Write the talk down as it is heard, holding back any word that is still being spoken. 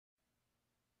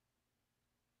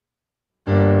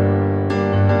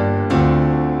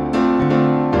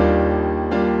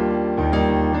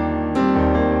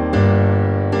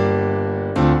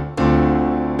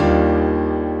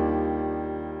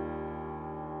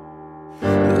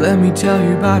Let me tell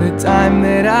you about a time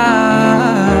that I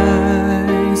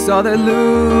saw that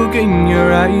look in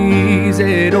your eyes.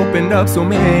 It opened up so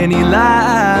many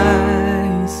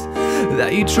lies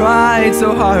that you tried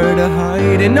so hard to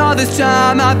hide. And all this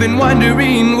time I've been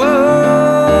wondering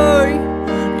why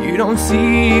you don't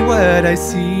see what I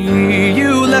see.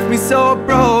 You left me so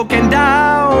broken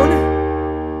down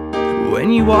when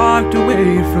you walked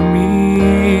away from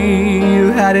me.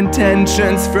 You had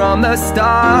intentions from the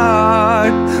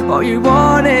start. All you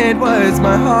wanted was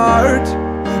my heart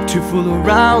to fool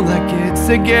around like it's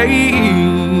a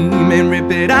game and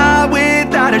rip it out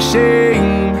without a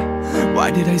shame. Why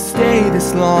did I stay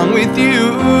this long with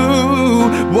you?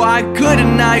 Why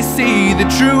couldn't I see the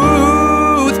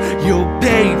truth? You'll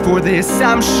pay for this,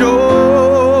 I'm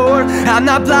sure. I'm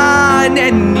not blind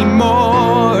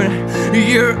anymore.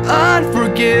 You're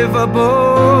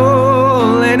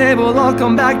unforgivable, and it will all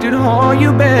come back to haunt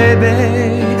you,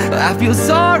 baby. I feel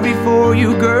sorry for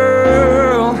you,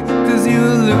 girl, 'cause you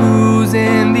lose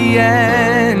in the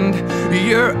end.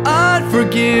 You're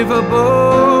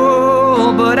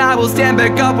unforgivable, but I will stand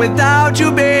back up without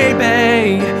you,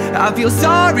 baby. I feel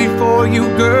sorry for you,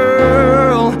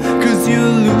 girl, 'cause you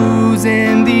lose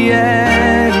in the end.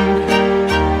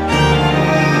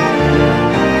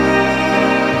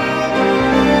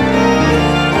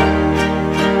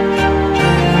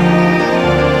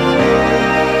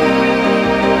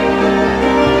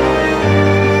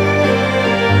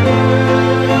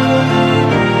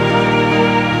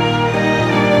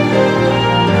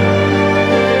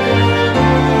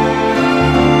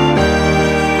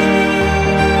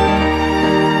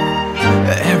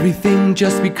 Everything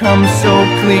just becomes so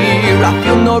clear. I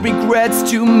feel no regrets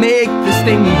to make this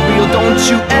thing real. Don't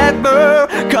you ever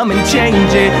come and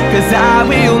change it, 'cause I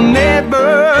will never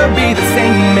be the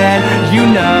same man. You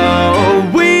know,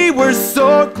 we were so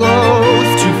close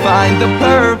to find the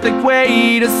perfect way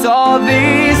to solve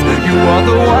this. You are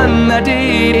the one that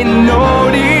didn't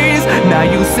notice. Now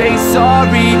you say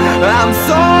sorry, I'm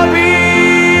sorry.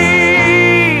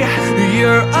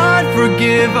 You're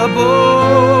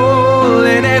unforgivable,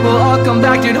 and it will all come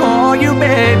back to haunt you,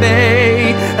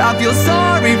 baby. I feel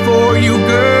sorry for you,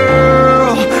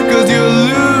 girl, 'cause you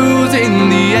lose in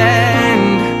the end.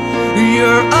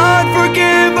 You're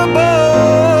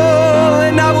unforgivable,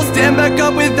 and I will stand back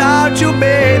up without you,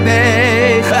 baby.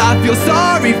 I feel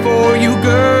sorry for you,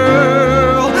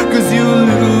 girl, 'cause you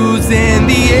lose in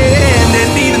the end.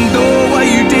 And even though what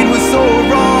you did was so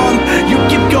wrong, you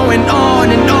keep going on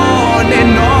and on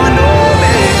and on. Oh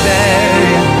baby,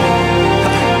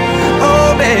 oh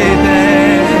baby,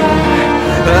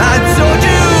 I told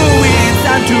you it's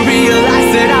time to realize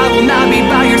that I will not be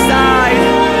by your side.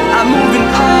 I'm moving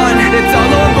on, it's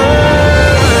all over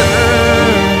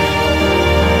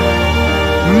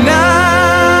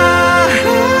now.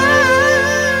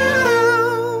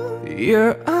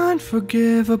 You're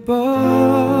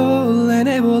unforgivable, and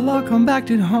it will all come back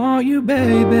to haunt you,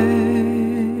 baby.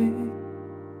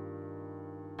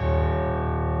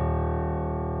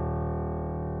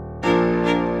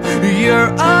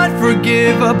 You're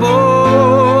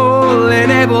unforgivable, and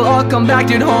it will all come back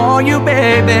to haunt you,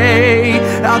 baby.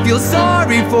 I feel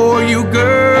sorry for you,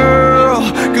 girl,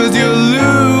 'cause you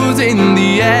lose in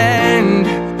the end.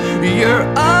 You're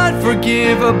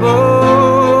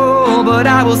unforgivable, but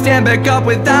I will stand back up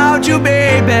without you,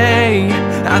 baby.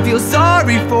 I feel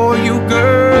sorry for you,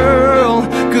 girl,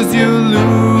 'cause you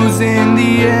lose in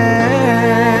the end.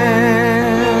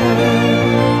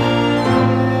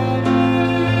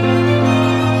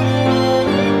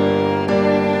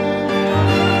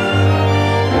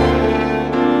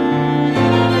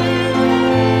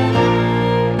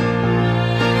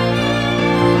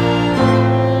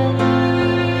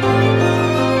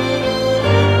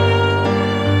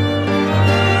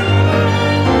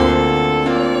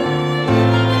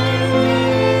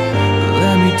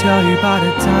 Tell you about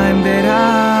a time that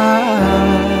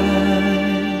I